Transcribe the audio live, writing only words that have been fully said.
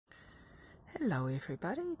Hello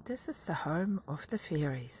everybody, this is the home of the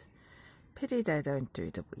fairies. Pity they don't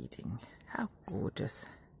do the weeding. How gorgeous.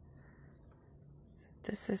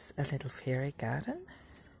 This is a little fairy garden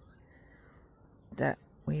that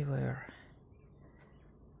we were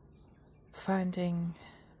finding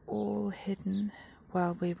all hidden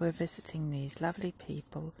while we were visiting these lovely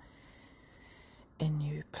people in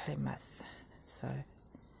New Plymouth. So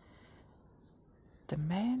the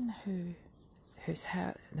man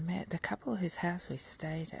the couple whose house we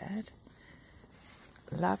stayed at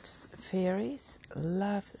loves fairies,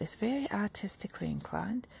 is very artistically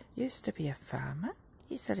inclined, used to be a farmer.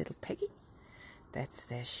 Here's a little piggy. That's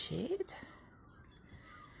their shed.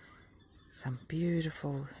 Some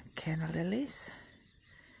beautiful canna lilies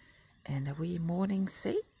and a wee morning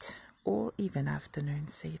seat or even afternoon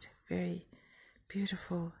seat. Very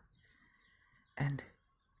beautiful and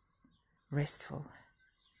restful.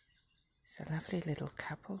 It's a lovely little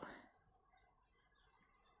couple.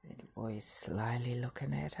 Little boy's slyly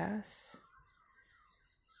looking at us,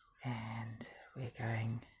 and we're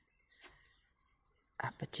going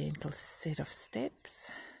up a gentle set of steps.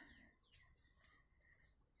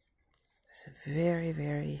 It's very,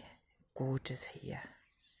 very gorgeous here,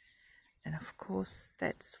 and of course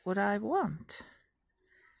that's what I want.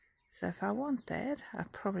 So if I want that, I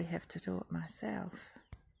probably have to do it myself.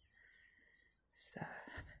 So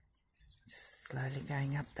just slowly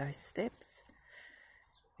going up those steps,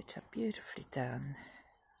 which are beautifully done.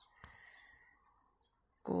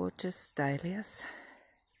 Gorgeous dahlias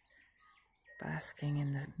basking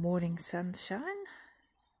in the morning sunshine,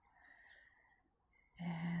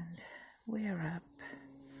 and we're up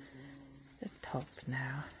the top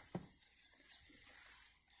now.